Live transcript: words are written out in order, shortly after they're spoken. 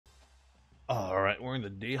Alright, wearing the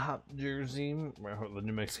D-Hop jersey, the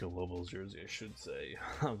New Mexico Lobos jersey, I should say.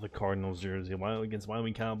 The Cardinals jersey, against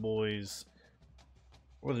Wyoming Cowboys.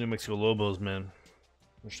 Or the New Mexico Lobos, man.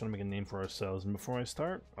 We're just trying to make a name for ourselves. And before I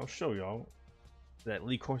start, I'll show y'all that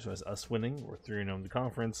league course has us winning. We're 3-0 in the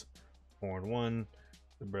conference, 4-1.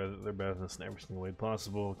 They're better than us in every single way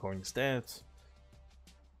possible, according to stats.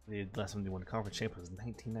 The last time they won the conference champ was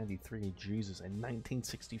 1993, Jesus, and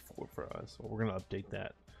 1964 for us. So we're gonna update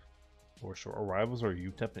that. For sure. Our rivals are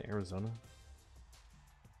UTEP in Arizona.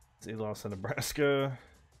 They lost to Nebraska.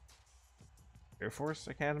 Air Force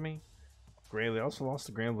Academy. They also lost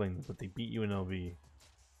to Grambling, but they beat UNLV.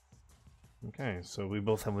 Okay, so we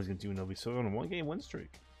both have wins against UNLV. So on a 1-game win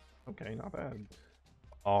streak. Okay, not bad.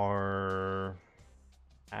 Our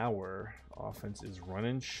offense is run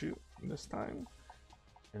and shoot this time.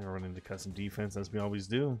 And we're running the custom defense as we always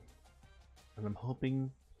do. And I'm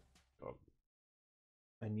hoping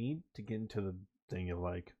I need to get into the thing of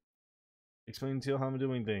like explaining to you how I'm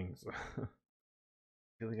doing things. I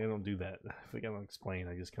feel like I don't do that. I feel like I don't explain.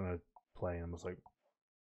 I just kind of play. I'm just like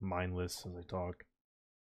mindless as I talk.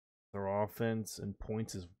 Their offense and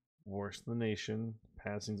points is worse than the nation.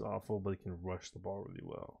 Passing's awful, but they can rush the ball really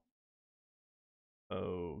well.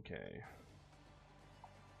 Okay.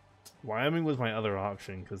 Wyoming was my other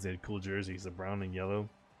option because they had cool jerseys, the brown and yellow.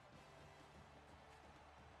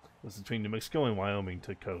 It was between New Mexico and Wyoming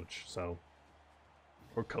to coach, so.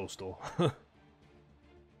 Or coastal. Like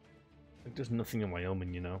there's nothing in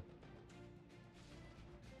Wyoming, you know.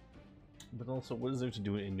 But also, what is there to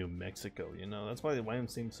do in New Mexico, you know? That's why the Wyoming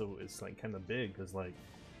seems so, it's like kind of big, because like.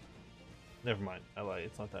 Never mind, I lied,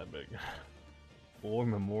 it's not that big. Or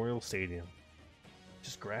Memorial Stadium.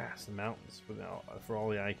 Just grass and mountains for all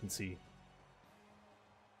the eye can see.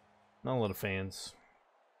 Not a lot of fans.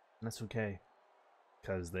 And that's okay.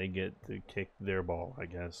 Because they get to kick their ball, I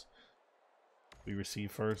guess. We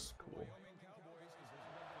receive first. Cool.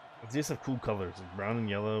 They just have cool colors. Like brown and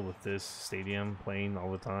yellow with this stadium playing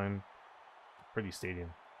all the time. Pretty stadium.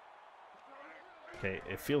 Okay,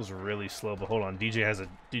 it feels really slow, but hold on.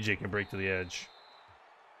 DJ can break to the edge.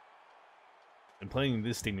 And playing in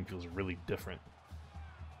this stadium feels really different.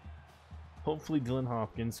 Hopefully Dylan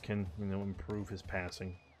Hopkins can, you know, improve his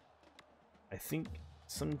passing. I think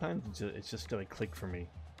sometimes it's just gonna click for me.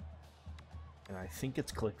 And I think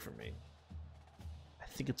it's clicked for me. I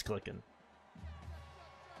think it's clicking.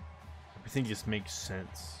 Everything just makes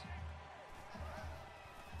sense.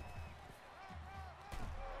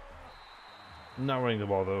 I'm not running the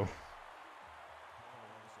ball though. He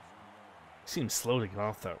seems slow to get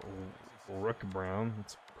off that Rook Brown.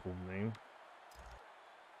 That's a cool name.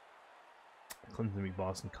 Clemson beat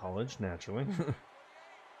Boston College, naturally.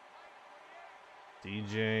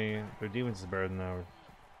 DJ, their defense is better than ours.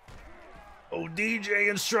 Oh, DJ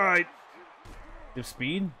in stride. You have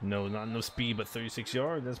speed? No, not no speed, but 36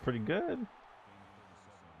 yards. That's pretty good.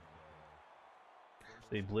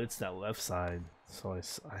 They blitzed that left side, so I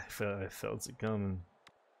felt it coming.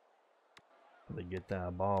 They get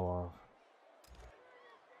that ball off.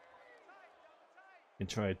 And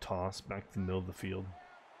try to toss back to the middle of the field.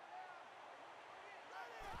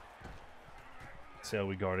 See how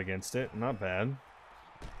we guard against it. Not bad.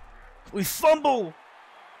 We fumble!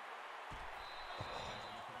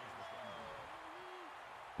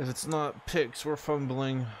 If it's not picks, we're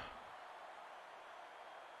fumbling.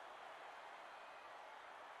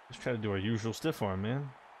 Just try to do our usual stiff arm, man.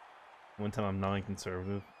 One time I'm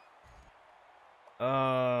non-conservative.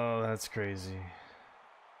 Oh, that's crazy.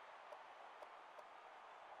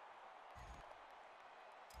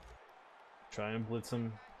 Try and blitz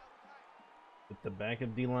him. Put the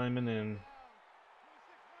backup D lineman in.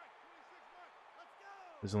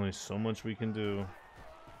 There's only so much we can do.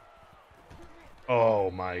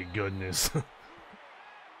 Oh my goodness.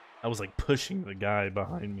 I was like pushing the guy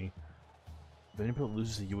behind me. Vanderbilt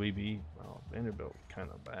loses to UAB. Well, Vanderbilt kind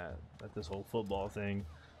of bad at this whole football thing.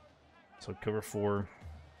 So cover 4.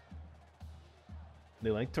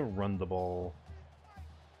 They like to run the ball.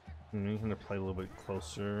 I'm going to play a little bit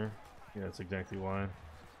closer. Yeah, that's exactly why.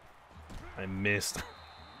 I missed.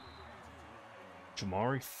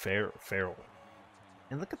 Jamari Farrell.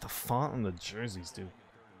 And look at the font on the jerseys, dude.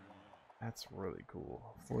 That's really cool.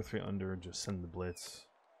 4-3 under, just send the blitz.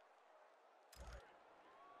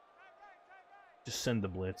 Just send the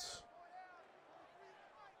blitz.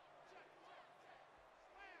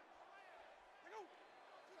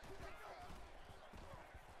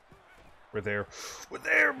 We're there. We're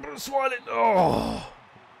there! Swat it! Oh!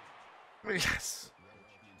 Yes!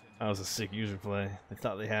 That was a sick user play. They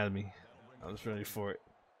thought they had me. I was ready for it.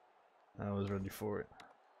 I was ready for it.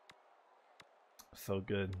 Felt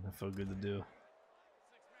good. That felt good to do.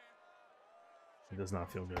 It does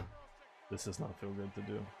not feel good. This does not feel good to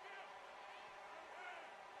do.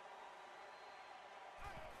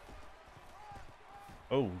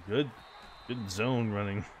 Oh, good. Good zone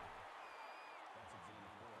running.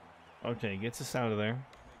 Okay, gets us out of there.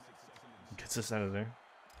 Gets us out of there.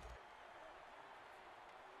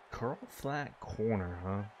 Curl flat corner,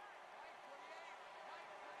 huh?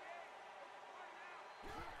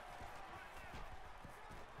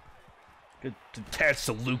 Good catch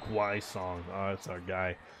to Luke Wise song. Oh, that's our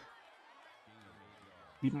guy.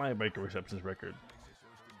 He might break a receptions record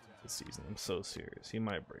this season. I'm so serious. He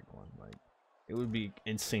might break one. Like, it would be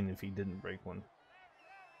insane if he didn't break one.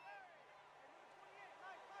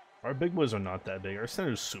 Our big boys are not that big. Our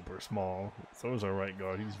center's super small. So is our right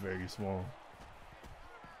guard. He's very small.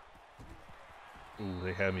 Ooh,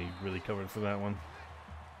 they had me really covered for that one.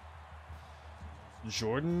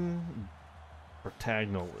 Jordan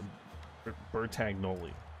Bertagnoli.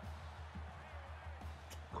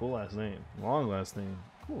 Cool last name. Long last name.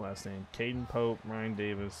 Cool last name. Caden Pope, Ryan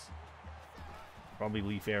Davis, probably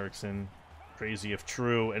Leif Erickson. Crazy if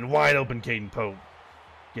true. And wide open Caden Pope.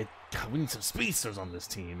 God, we need some speedsters on this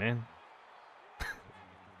team, man.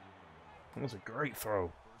 That was a great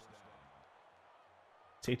throw.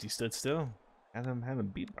 Safety stood still. Had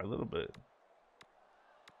him beat by a little bit.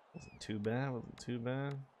 Wasn't too bad. Wasn't too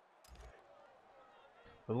bad.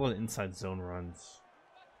 But a lot of inside zone runs.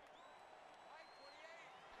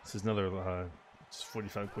 This is another just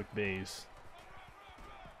 45 quick bays.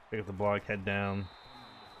 Pick up the block, head down.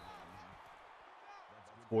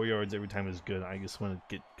 4 yards every time is good. I just want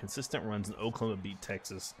to get consistent runs, and Oklahoma beat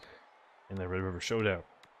Texas in the Red River Showdown.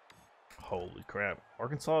 Holy crap.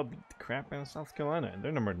 Arkansas beat the crap out of South Carolina, and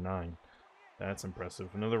they're number 9. That's impressive.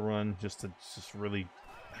 Another run I just really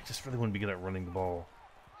want to be good at running the ball.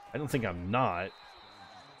 I don't think I'm not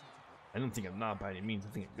by any means.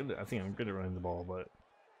 I think I'm good at running the ball, but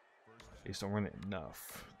I just don't run it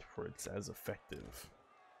enough where it's as effective.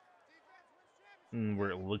 Where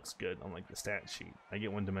it looks good on like the stat sheet. I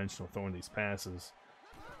get one-dimensional throwing these passes.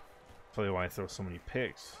 That's probably why I throw so many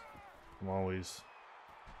picks. I'm always...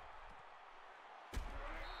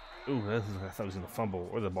 Ooh, I thought I was gonna fumble,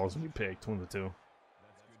 or the ball's gonna be picked. One of the two.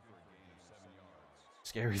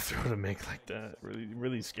 Scary throw to make like that.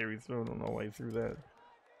 Really scary throw. I don't know why he threw that.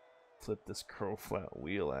 Flip this curl flat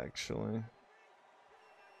wheel actually.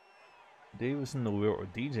 Davis in the wheel, or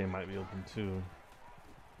DJ might be open too.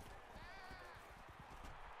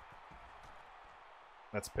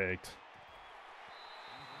 That's picked.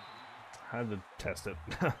 I had to test it.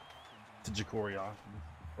 To Jacoria.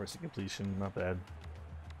 First completion, not bad.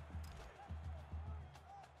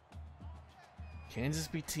 Kansas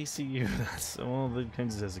beat TCU. That's well,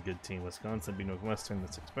 Kansas has a good team. Wisconsin beat Northwestern.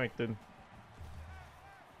 That's expected.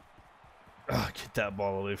 Oh, get that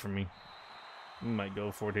ball away from me. We might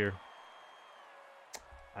go for it here.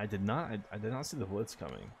 I did not see the blitz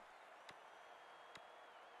coming.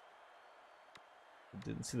 I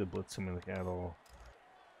didn't see the blitz coming like at all.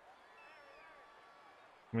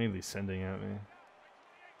 Mainly sending at me.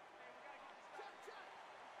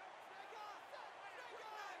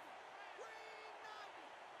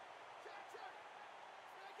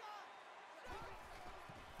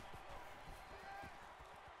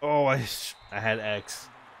 Oh, I had X.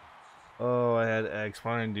 Oh, I had X.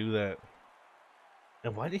 Why didn't I do that?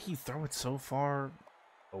 And why did he throw it so far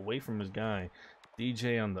away from his guy?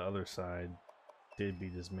 DJ on the other side did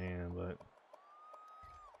beat his man, but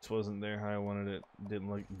this wasn't there how I wanted it.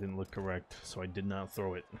 Didn't look correct, so I did not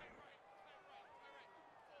throw it.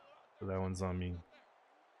 So that one's on me.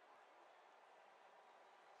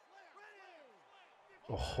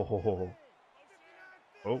 Oh,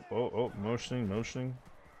 motioning.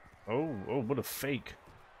 Oh, what a fake.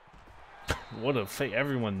 What a fake.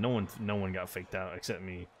 No one got faked out except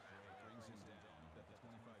me.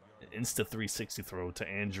 Insta 360 throw to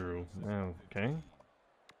Andrew. Oh, okay.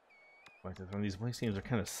 Like these teams are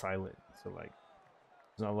kind of silent, so like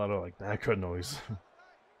there's not a lot of like background noise.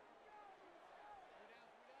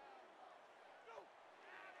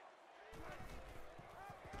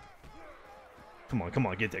 Come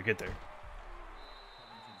on, get there.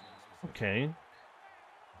 Okay.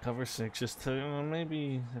 Cover 6 just to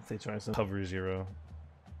maybe if they try some cover 0.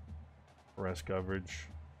 Rest coverage.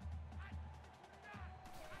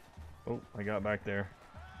 Oh, I got back there.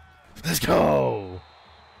 Let's go!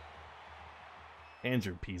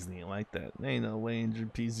 Andrew Peasley ain't like that. There ain't no way Andrew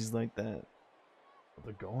Peasley's like that. But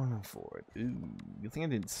they're going for it. Ooh, good thing I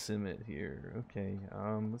didn't sim it here. Okay,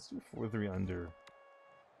 let's do 4-3 under.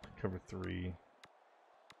 Cover 3.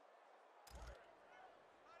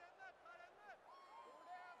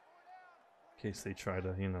 In case they try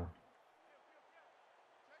to, you know.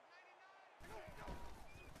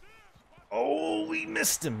 Oh, we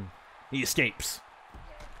missed him. He escapes.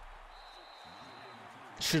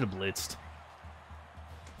 Should have blitzed.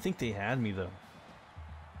 I think they had me, though.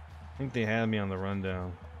 I think they had me on the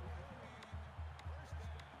rundown.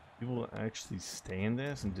 People actually stay in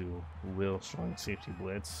this and do Will strong safety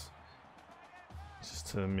blitz. Just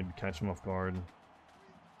to maybe catch him off guard.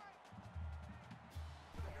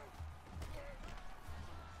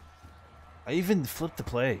 I even flipped the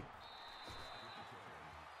play.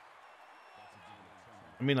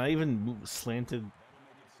 I mean, I even slanted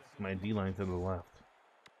my D-line to the left.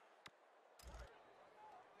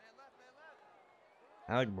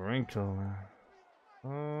 Alec Barenko, man.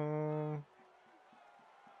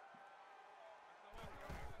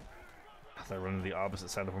 I run to the opposite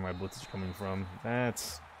side of where my blitz is coming from.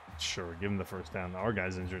 That's sure. Give him the first down. Our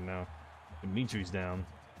guy's injured now. Dimitri's down.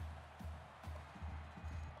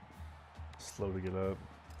 Slow to get up.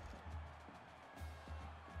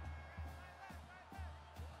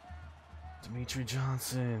 Dimitri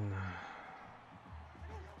Johnson.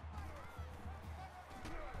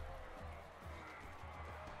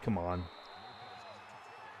 Come on.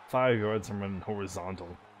 5 yards. I'm running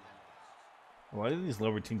horizontal. Why do these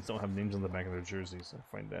lower teams don't have names on the back of their jerseys? I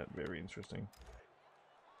find that very interesting.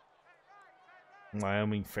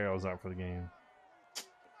 Wyoming Farrell's out for the game.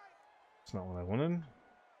 It's not what I wanted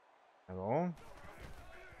at all.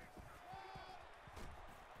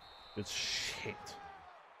 Good shit.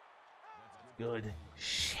 Good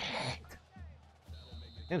shit.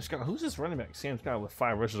 Sam Scott, who's this running back? Sam Scott with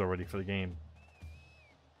 5 rushes already for the game.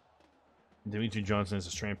 Dimitri Johnson is a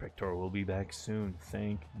strained pectoral. We'll be back soon.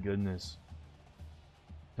 Thank goodness.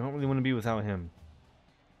 Don't really want to be without him.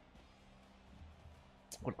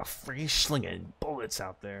 What a free slinging bullets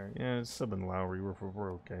out there. Yeah, it's Sub and Lowry.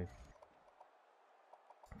 We're okay.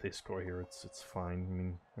 If they score here, it's fine. I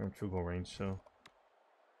mean, they're in field goal range, so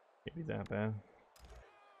can't be that bad.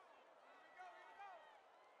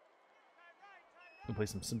 We'll play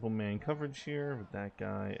some simple man coverage here with that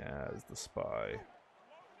guy as the spy.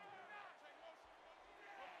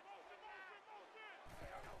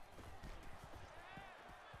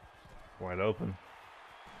 Wide open.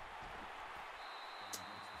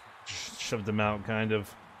 Shoved him out, kind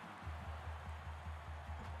of.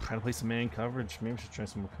 Try to play some man coverage. Maybe we should try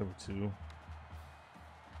some more cover 2.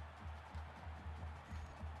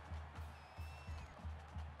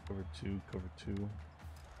 Cover 2, cover 2.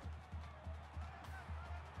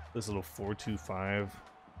 This little 4-2-5. Kind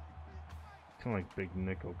of like big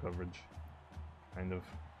nickel coverage. Kind of.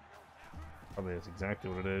 Probably that's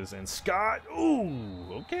exactly what it is. And Scott!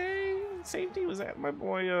 Ooh! Okay! Safety, was that my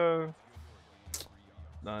boy,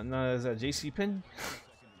 no, is that JC Penn?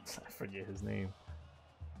 I forget his name.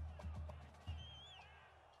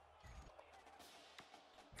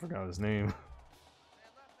 Forgot his name.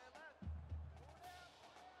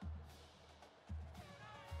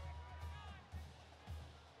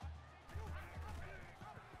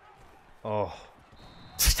 Oh.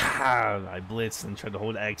 I blitzed and tried to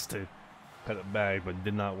hold X to cut it back, but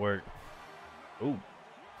did not work. Ooh.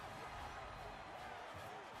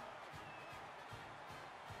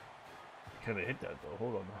 Kind of hit that though.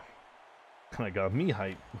 Hold on. Kind of got me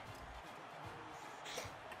hype.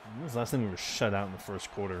 When was the last time we were shut out in the first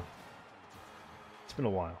quarter? It's been a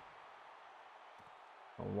while.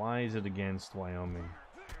 Why is it against Wyoming?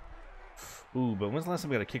 Ooh, but when's the last time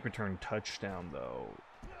we got a kick return touchdown though?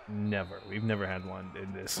 Never. We've never had one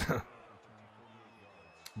in this.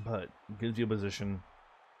 But gives you a position.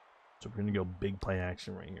 So we're gonna go big play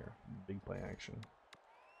action right here. Big play action.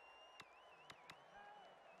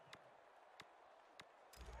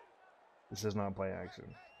 This is not play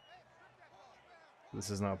action. This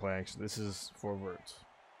is not play action. This is forwards.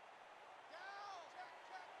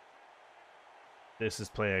 This is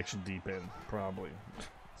play action deep in, probably.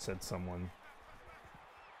 Said someone.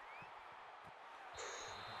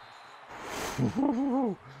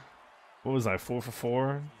 What was I? 4 for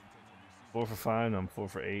 4? 4 for 5? No, I'm 4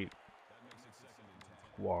 for 8.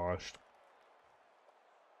 Washed.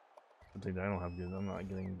 I think I don't have good. I'm not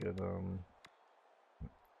getting good.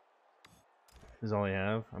 This is all I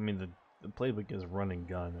have. I mean, the playbook is run and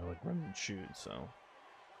gun, or like run and shoot. So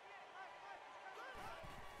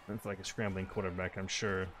it's like a scrambling quarterback, I'm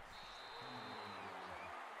sure.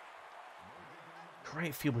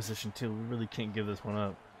 Great field position too. We really can't give this one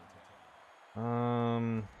up.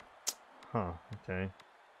 Huh, okay.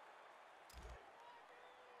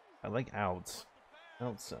 I like outs.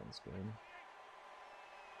 Outs sounds good.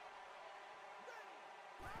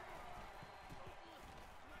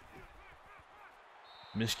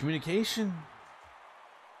 Miscommunication.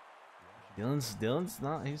 Dylan's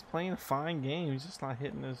not. He's playing a fine game. He's just not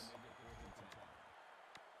hitting his.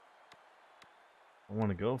 I want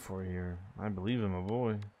to go for it here. I believe in my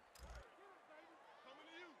boy.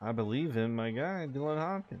 I believe in my guy, Dylan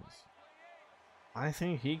Hopkins. I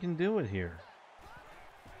think he can do it here.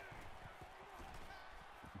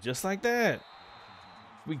 Just like that.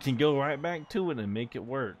 We can go right back to it and make it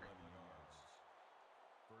work.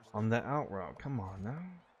 On that out route. Come on now.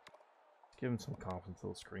 Give him some confidence,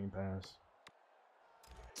 little screen pass.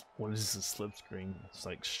 What is this slip screen? It's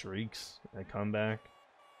like streaks that come back.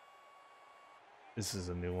 This is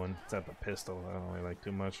a new one. It's at the pistol. I don't really like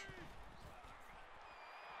too much.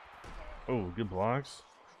 Oh, good blocks.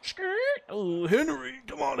 Oh, Henry.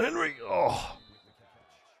 Come on, Henry. Oh.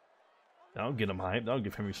 That'll get him hyped. That'll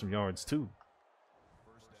give Henry some yards too.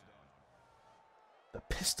 The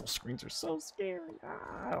pistol screens are so scary.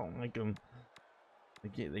 I don't like them.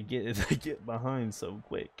 They get behind so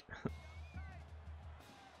quick.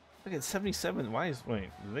 Look at 77. Why is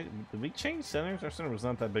wait? Did we change centers? Our center was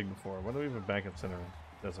not that big before. Why do we have a backup center?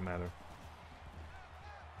 Doesn't matter.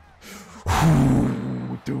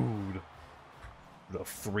 Dude, the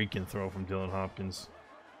freaking throw from Dylan Hopkins.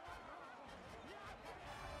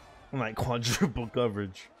 Like quadruple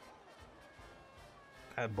coverage.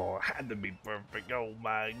 That ball had to be perfect. Oh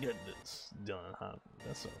my goodness, Dylan Hopkins.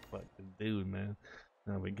 That's a fucking dude, man.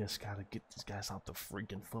 Now we just gotta get these guys off the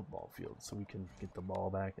freaking football field so we can get the ball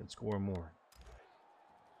back and score more.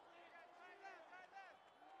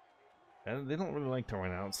 And they don't really like to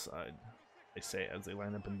run outside, they say, as they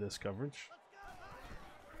line up in this coverage.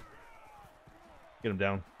 Get him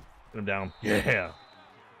down. Get him down. Yeah!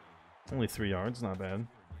 Only 3 yards, not bad.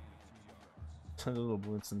 Send a little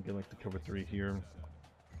blitz and get like the cover 3 here.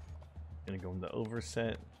 Gonna go into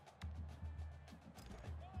overset.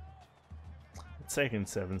 Second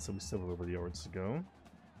 7, so we still have a little bit of yards to go.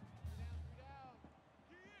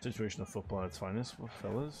 Situational football at its finest,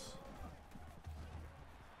 fellas.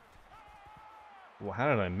 Well, how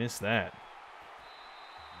did I miss that?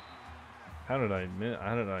 Why did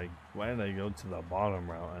I go to the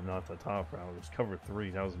bottom route and not the top route? It was cover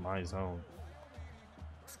 3, that was my zone.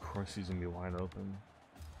 Of course he's gonna be wide open.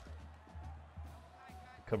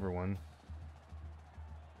 Cover 1.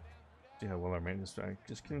 See how well our maintenance track.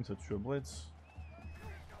 Just kidding, so true blitz.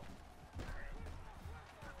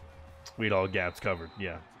 We'd all gaps covered,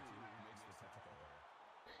 yeah.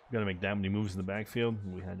 You gotta make that many moves in the backfield.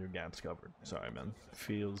 We had your gaps covered. Sorry, man.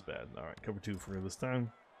 Feels bad. Alright, cover 2 for this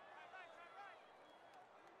time.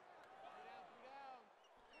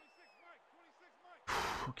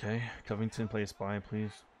 Okay, Covington, play a spy,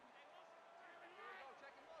 please.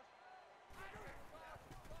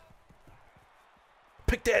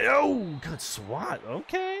 Pick that! Oh, good swat.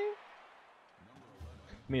 Okay.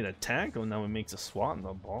 Made a tackle, now it makes a swat in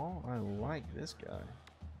the ball. I like this guy.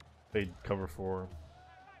 Played cover 4.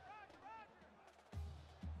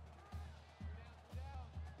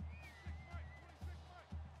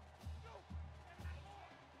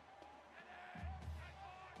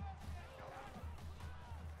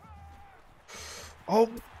 Oh!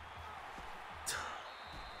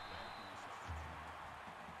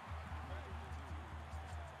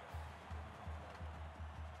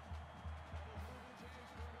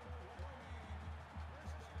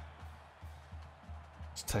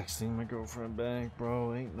 Texting my girlfriend back,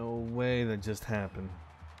 bro. Ain't no way that just happened.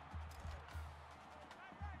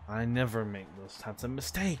 I never make those types of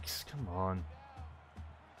mistakes. Come on.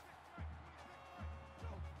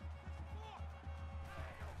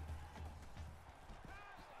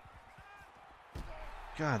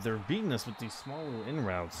 God, they're beating us with these small little in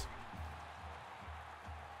routes.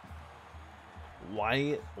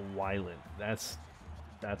 Wyatt Weiland. That's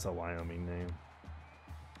a Wyoming name.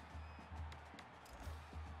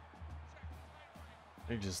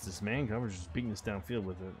 They're just, this man coverage is beating us downfield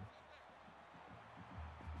with it.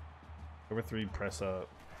 Cover 3, press up.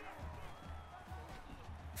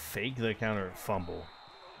 Fake the counter, fumble.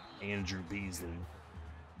 Andrew Beasley.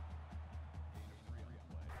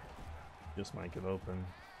 Just might get open.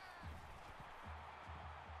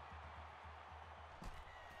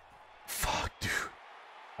 Fuck, dude.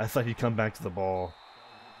 I thought he'd come back to the ball.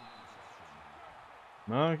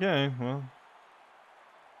 Okay, well.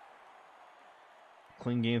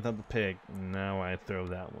 Clean game without the pick. Now I throw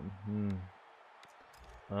that one.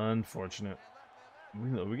 Unfortunate.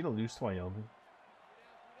 Are we gonna lose to Wyoming?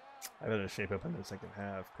 I better shape up in the second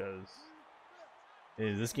half because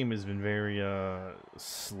this game has been very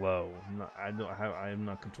slow. I am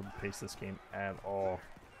not control the pace of this game at all.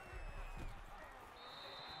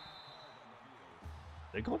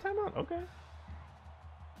 They call timeout? Okay.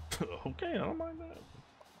 Okay, I don't mind that.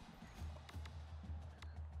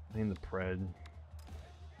 In the pred.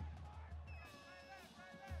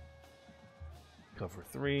 Cover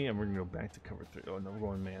 3, and we're gonna go back to cover 3. Oh no, we're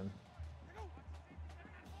going man.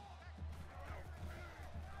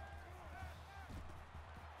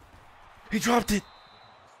 He dropped it!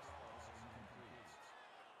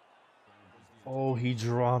 Oh, he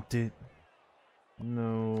dropped it.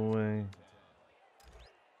 No way.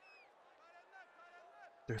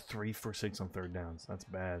 They're 3 for 6 on third downs. That's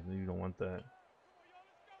bad. You don't want that.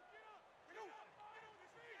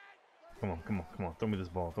 Come on, come on, come on. Throw me this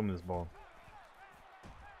ball. Throw me this ball.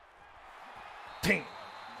 Dang!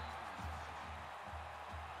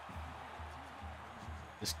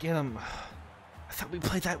 Just get him. I thought we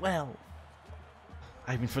played that well.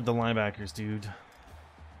 I mean, for the linebackers, dude.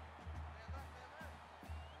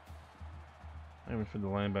 I mean, for the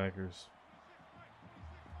linebackers.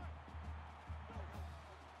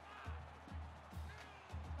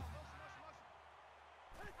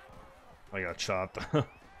 I got chopped.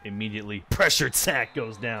 Immediately. Pressured sack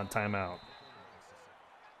goes down. Timeout.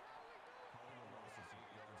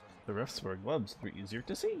 The refs wear gloves. They're easier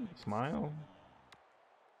to see. Smile.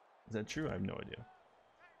 Is that true? I have no idea.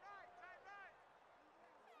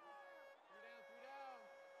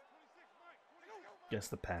 Guess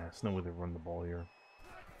the pass. No way they run the ball here.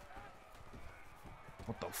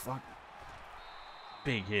 What the fuck?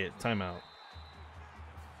 Big hit. Timeout.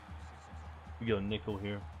 We go nickel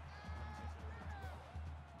here.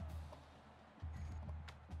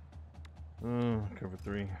 Cover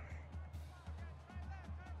 3.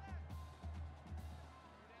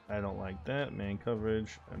 I don't like that. Man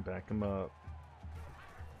coverage and back him up.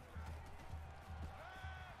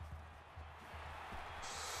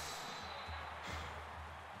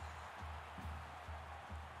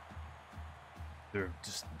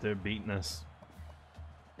 They're beating us.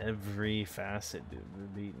 Every facet, dude. They're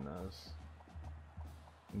beating us.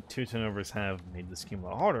 And 2 turnovers have made this game a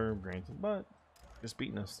lot harder, granted, but just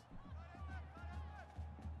beating us.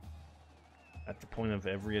 At the point of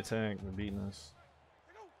every attack, they're beating us.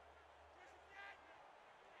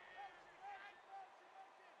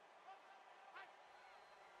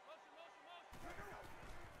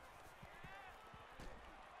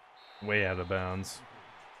 Way out of bounds.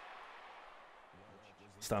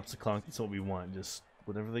 Stops the clock. That's what we want. Just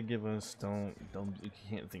whatever they give us, you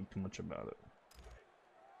can't think too much about it.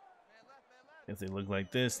 If they look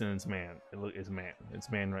like this, then it's man. It's man. It's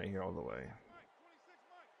man right here all the way.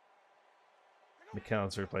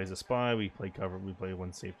 McAllister plays a spy. We play cover. We play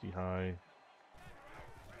one safety high.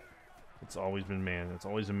 It's always been man. It's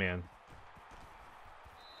always a man.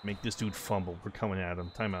 Make this dude fumble. We're coming at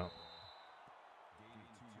him. Timeout.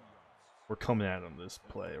 We're coming at him this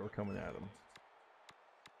play. We're coming at him.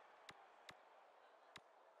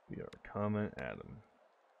 We are coming at him.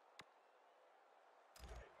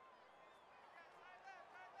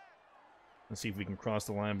 Let's see if we can cross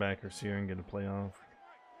the linebackers here and get a playoff.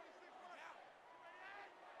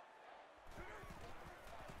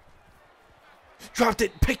 Dropped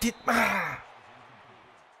it, picked it. Ah!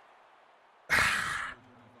 Ah!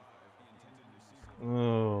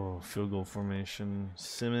 Oh, field goal formation.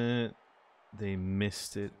 Sim it. They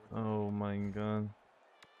missed it. Oh my god.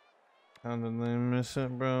 How did they miss it,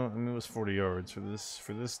 bro? I mean, it was 40 yards for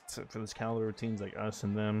this caliber of teams like us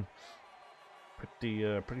and them.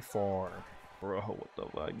 Pretty far. Bro, what the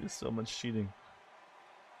fuck? There's so much cheating.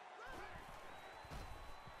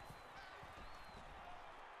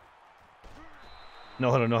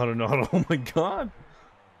 No huddle, no huddle, no huddle. Oh my god.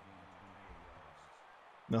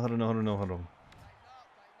 No huddle, no huddle, no huddle.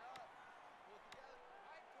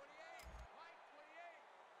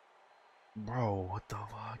 Bro, what the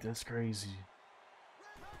fuck? That's crazy.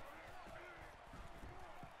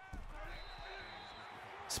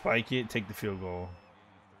 Spike it, take the field goal.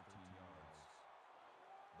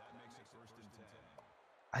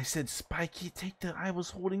 I said spike it, take the... I was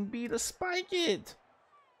holding B to spike it.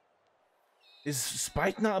 Is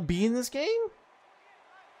Spike not B in this game?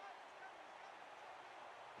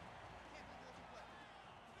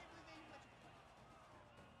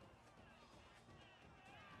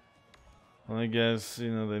 Well, I guess,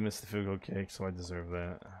 you know, they missed the field goal kick, so I deserve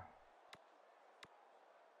that.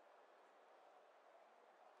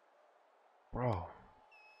 Bro.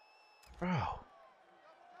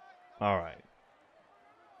 Alright.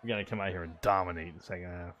 We gotta come out here and dominate the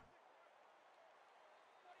second half.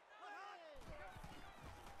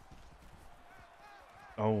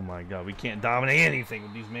 Oh my god, we can't dominate anything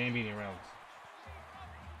with these man beating rounds.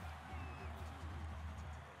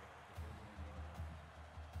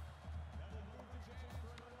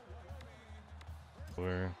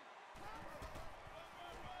 Where?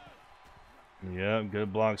 Yeah,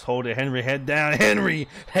 good blocks. Hold it, Henry. Head down, Henry.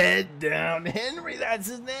 Head down, Henry. That's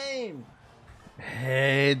his name.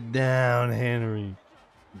 Head down, Henry.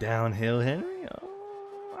 Downhill, Henry.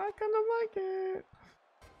 Oh, I kind of like it.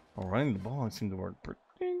 Oh, running the ball seemed to work pretty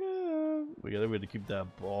good. We gotta really keep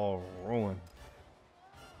that ball rolling.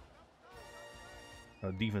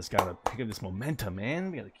 Our defense gotta pick up this momentum,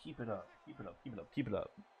 man. We gotta keep it up. Keep it up. Keep it up. Keep it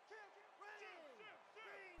up.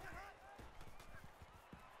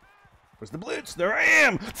 Where's the blitz? There I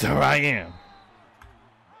am! There I am!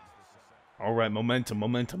 Alright, momentum,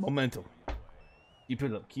 momentum, momentum. Keep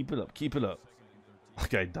it up, keep it up, keep it up.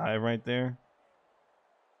 Like I dive right there.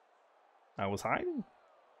 I was hiding.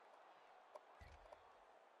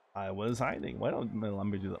 I was hiding. Why don't let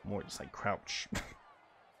me do that more? Just like crouch.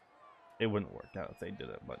 It wouldn't work out if they did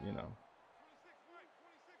it, but you know.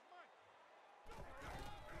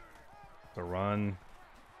 The run.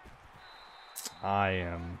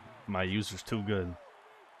 My user's too good.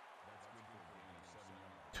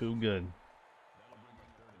 Too good.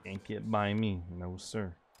 Can't get by me. No,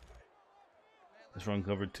 sir. Let's run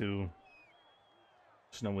cover 2.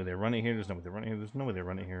 There's no way they're running here. There's no way they're running here. There's no way they're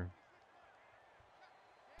running here.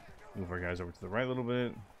 Move our guys over to the right a little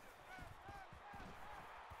bit.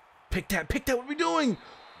 Pick that. Pick that. What are we doing?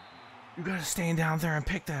 You gotta stand down there and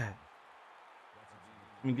pick that.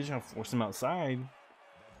 I mean, get you to force them outside.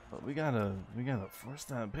 But we gotta force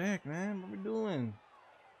that pick, man. What are we doing?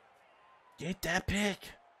 Get that pick.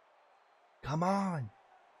 Come on.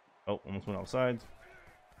 Oh, almost went outside.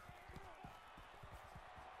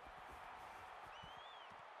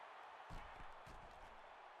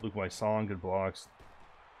 Luke White song, good blocks.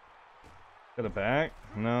 Got a back?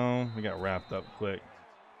 No, we got wrapped up quick.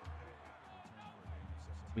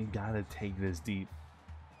 We gotta take this deep.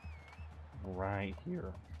 Right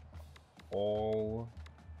here. All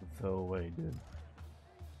the way, dude.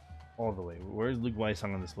 All the way. Where's Luke White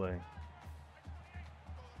song on display?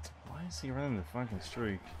 Why is he running the fucking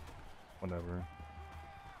streak? Whatever.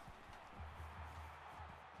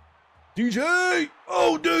 DJ!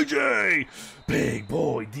 Oh, DJ! Big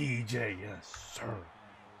boy DJ. Yes, sir.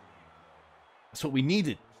 That's what we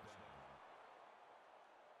needed.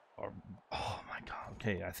 Oh my god.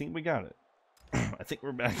 Okay, I think we got it. I think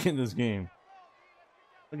we're back in this game.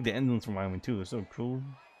 Look at the endings from Wyoming too. They're so cool.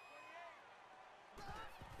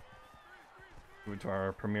 Go to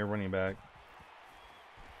our premier running back.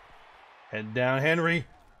 Head down, Henry.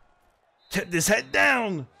 Get this head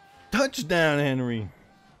down. Touchdown, Henry.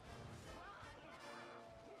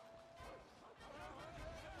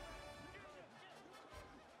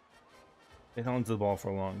 They held onto the ball for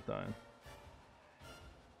a long time.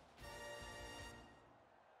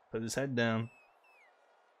 Put his head down.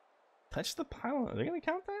 Touch the pylon. Are they gonna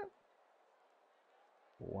count that?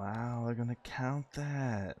 Wow, they're gonna count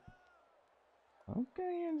that.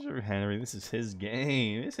 Okay, Andrew Henry, this is his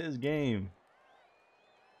game. This is his game.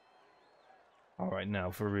 Alright,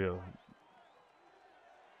 now for real.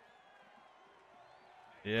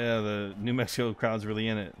 Yeah, the New Mexico crowd's really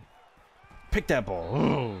in it. Pick that ball.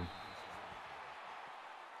 Oh.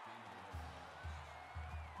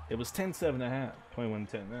 It was 10-7 at half,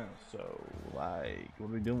 21-10 now. So, like, what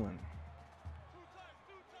are we doing?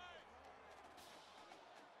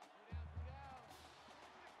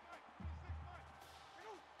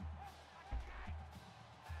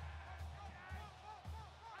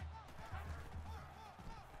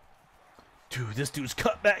 Dude, this dude's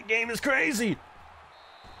cutback game is crazy.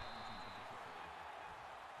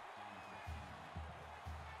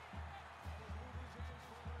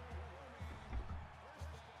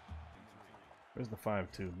 Where's the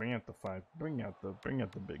 5-2? Bring out the 5. Bring out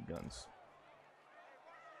the big guns.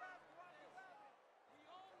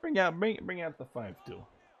 Bring out the 5-2.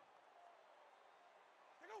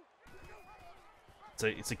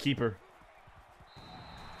 It's a keeper.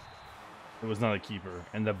 It was not a keeper,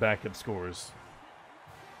 and the backup scores.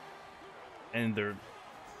 And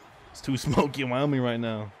it's too smoky in Wyoming right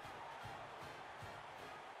now.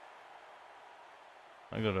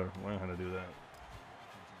 I gotta learn how to do that.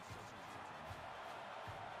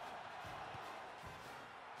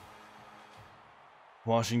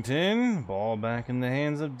 Washington, ball back in the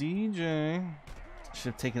hands of DJ.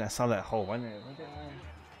 Should have taken. I saw that hole. Why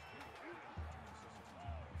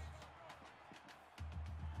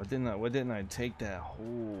didn't I take that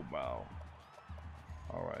hole, bro?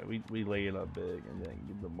 All right, we lay it up big and then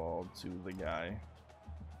give the ball to the guy.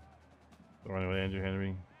 Run away, Andrew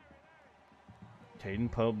Henry.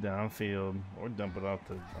 Caden Pope downfield, or dump it off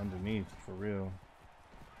to underneath for real.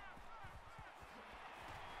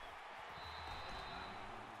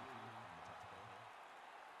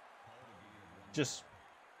 Just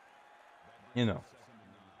You know.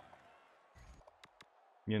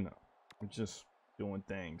 You know. We're just doing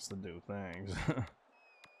things to do things.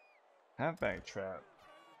 Halfback trap.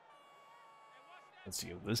 Let's see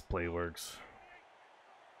if this play works.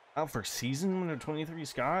 Out for season when they're 23,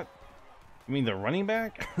 Scott? You mean the running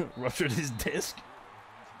back ruptured his disc?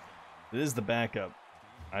 It is the backup,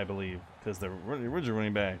 I believe, because the original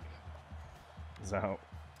running back is out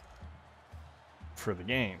for the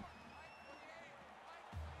game.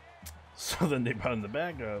 So then they brought in the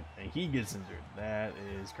backup, and he gets injured. That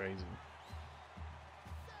is crazy.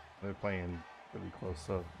 They're playing really close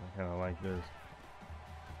up. I kind of like this.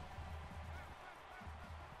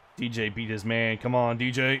 DJ beat his man. Come on,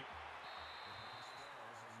 DJ.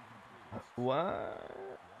 What?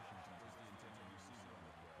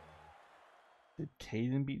 Did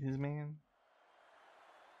Caden beat his man?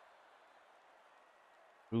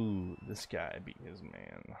 Ooh, this guy beat his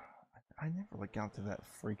man. I never look out to that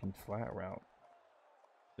freaking flat route.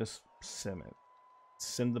 Just sim it.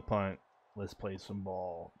 Sim the punt. Let's play some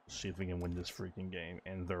ball. See if we can win this freaking game.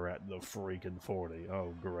 And they're at the freaking 40.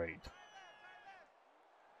 Oh, great.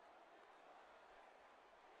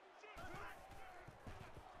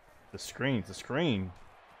 The screen.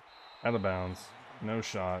 Out of bounds. No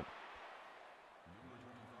shot.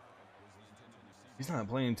 He's not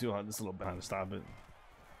playing too hard. This little behind to stop it.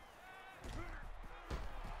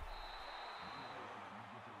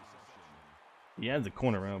 He had the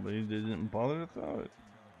corner out, but he didn't bother to throw it.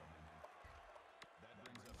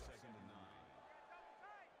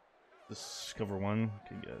 This cover one.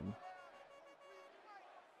 Okay, good.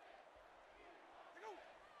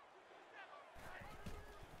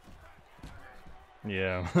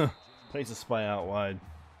 Yeah. Place a spy out wide.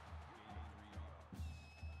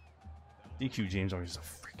 DQ James are just a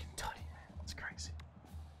freaking tutty, man. That's crazy.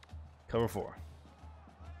 Cover 4.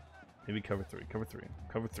 Maybe cover 3. Cover 3.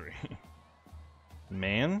 Cover 3.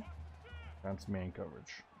 Man? That's man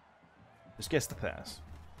coverage. Just guess the pass.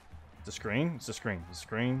 It's a screen. It's a screen. It's a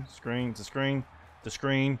screen. Screen. It's a screen. It's a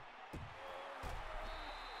screen.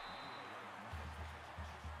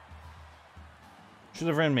 Should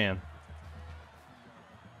have ran man.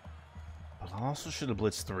 But I also should have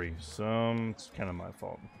blitzed 3. So it's kind of my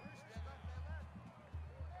fault.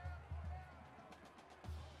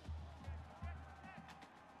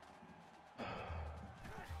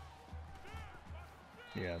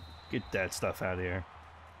 Yeah, get that stuff out of here.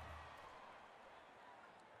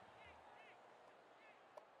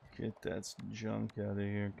 Get that junk out of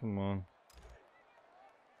here. Come on.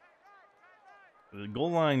 The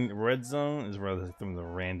goal line red zone is rather from the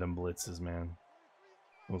random blitzes, man.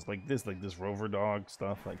 It was like this rover dog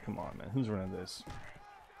stuff. Like, come on, man. Who's running this?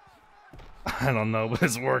 I don't know, but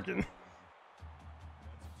it's working.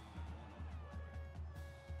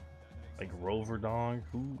 Like rover dog?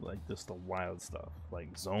 Who? Like just the wild stuff.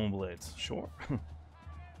 Like zone blitz. Sure.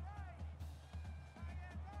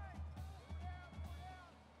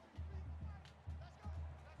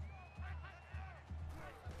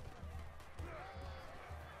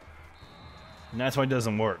 And that's why it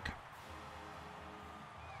doesn't work.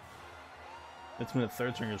 That's when the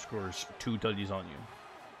third stringer scores 2 tutties on you.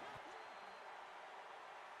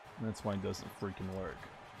 And that's why it doesn't freaking work.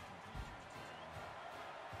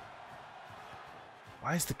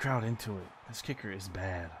 Why is the crowd into it? This kicker is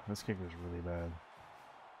bad. This kicker is really bad.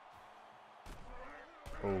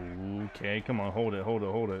 Okay, come on, hold it, hold it,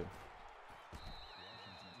 hold it.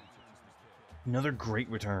 Another great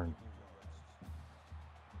return.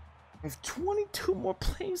 I have 22 more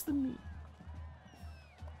plays than me.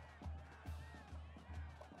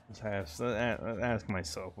 Let's ask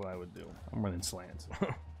myself what I would do. I'm running slants.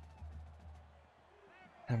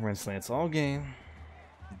 I'm running slants all game.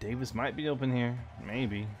 Davis might be open here.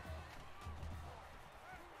 Maybe.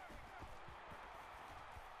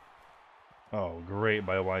 Oh, great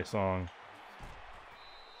by Y Song.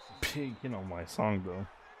 Big, Y Song though.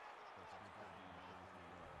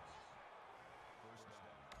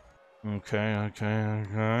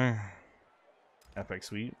 Okay. Epic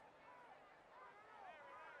sweep.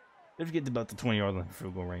 If you get about the 20-yard line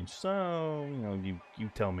field goal range, so you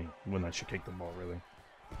tell me when I should kick the ball, really.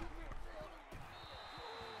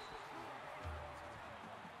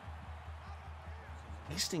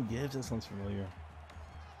 Easton Gibbs, that sounds familiar.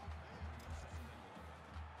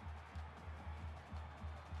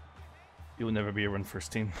 He will never be a run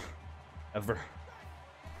first team. Ever.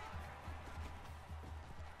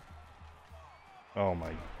 Oh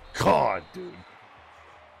my god, dude.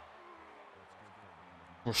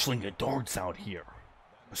 We're slinging darts out here.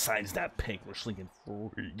 Besides that pick, we're slinging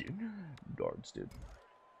freaking darts, dude.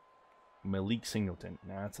 Malik Singleton.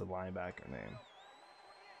 That's a linebacker name.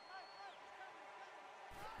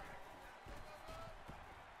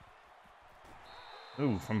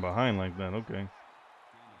 Ooh, from behind like that. Okay.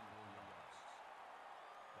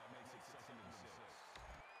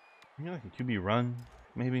 You know, like a QB run,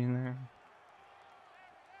 maybe in there.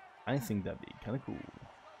 I think that'd be kind of cool.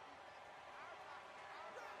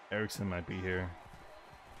 Erickson might be here.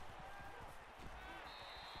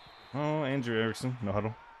 Oh, Andrew Erickson, no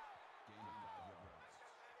huddle.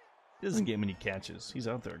 He doesn't get many catches. He's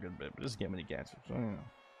out there a good bit, but doesn't get many catches. So, you know.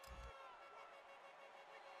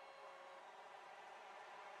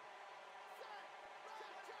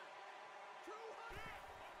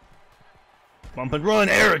 Bump and run,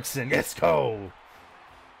 Erickson. Let's go.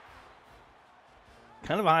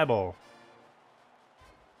 Kind of a high ball.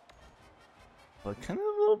 But kind of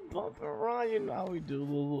a little bump and run, you know how we do a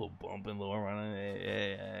little bump and little run.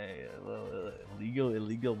 Hey, a little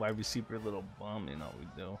illegal wide receiver, little bump, you know what we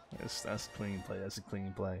do. That's clean play. That's a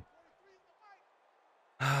clean play.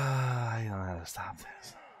 I don't know how to stop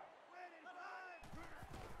this.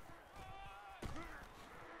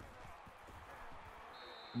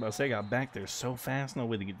 I'm about to say I got back there so fast, no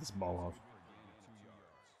way to get this ball off.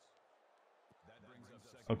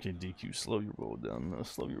 Okay, DQ, slow your roll down. No,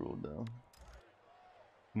 slow your roll down.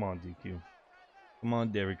 Come on, DQ. Come on,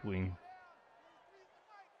 Derek Wing.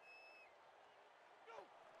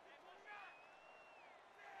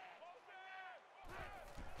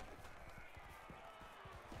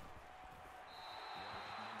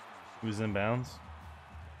 Who's in bounds?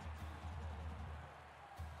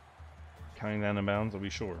 Counting down in bounds, are we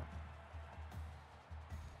sure?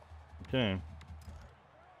 Okay.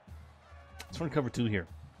 Let's run cover 2 here.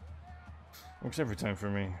 Works every time for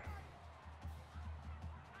me.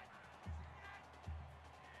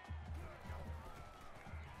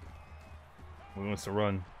 He wants to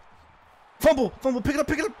run. Fumble! Fumble! Pick it up!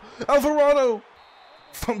 Pick it up! Alvarado!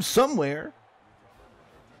 From somewhere.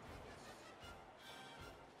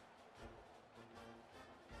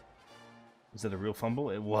 Is that a real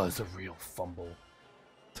fumble? It was a real fumble.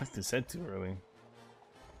 Tucked his head too early.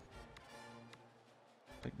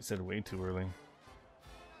 Tucked his head way too early.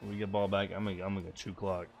 When we get ball back, I'm gonna chew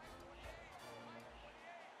clock.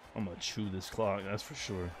 I'm gonna chew this clock, that's for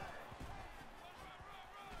sure.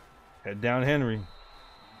 Head down, Henry.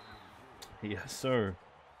 Yes, sir.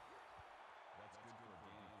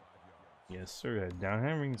 Yes, sir. Head down,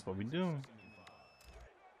 Henry. That's what we do.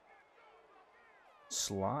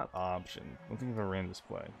 Slot option. I don't think I've ever ran this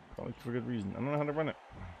play. Probably for good reason. I don't know how to run it.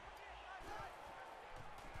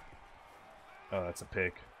 Oh, that's a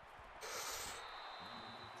pick.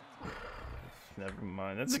 Never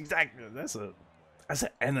mind. That's exactly.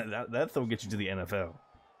 That throw gets you to the NFL.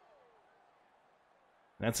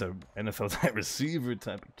 That's a NFL type receiver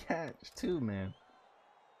type of catch too, man.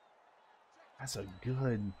 That's a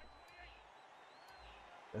good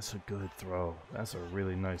throw. That's a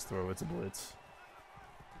really nice throw. It's a blitz.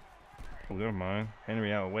 Oh, never mind.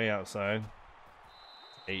 Henry out way outside.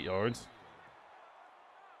 8 yards.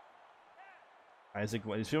 Isaac,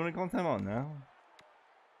 what is he want to call time out now?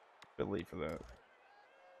 A bit late for that.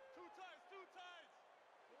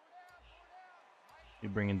 We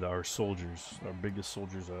bring in our soldiers, our biggest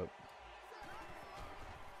soldiers up.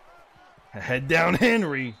 Head down,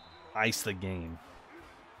 Henry. Ice the game.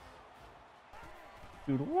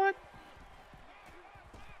 Dude, what?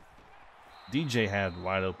 DJ had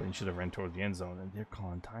wide open. He should have ran towards the end zone, and they're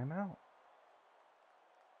calling timeout.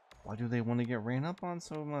 Why do they want to get ran up on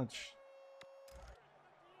so much?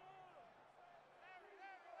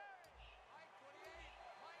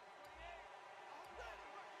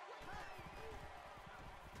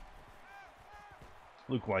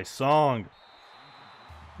 Luke Weiss song.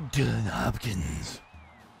 Dylan Hopkins.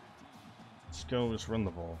 Let's go. Let's run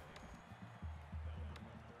the ball.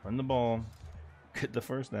 Run the ball. Get the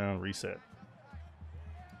first down. Reset.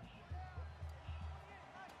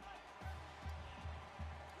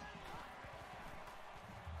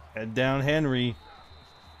 Head down, Henry.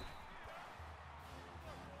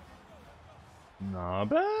 Not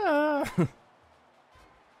bad.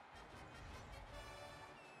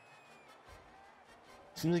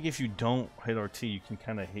 Seems like if you don't hit RT, you can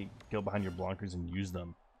kind of go behind your blockers and use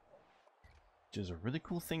them, which is a really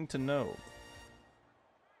cool thing to know.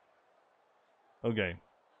 Okay,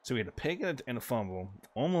 so we had a pick and a fumble,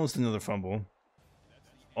 almost another fumble,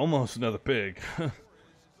 almost another pick.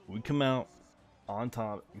 We come out on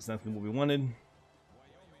top, exactly what we wanted. And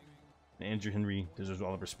Andrew Henry deserves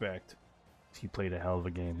all the respect. He played a hell of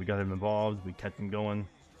a game. We got him involved. We kept him going.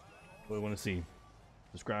 What do we want to see?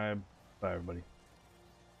 Subscribe. Bye, everybody.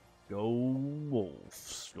 Go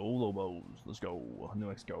Wolves. Go Lobos. Let's go.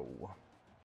 Let's go.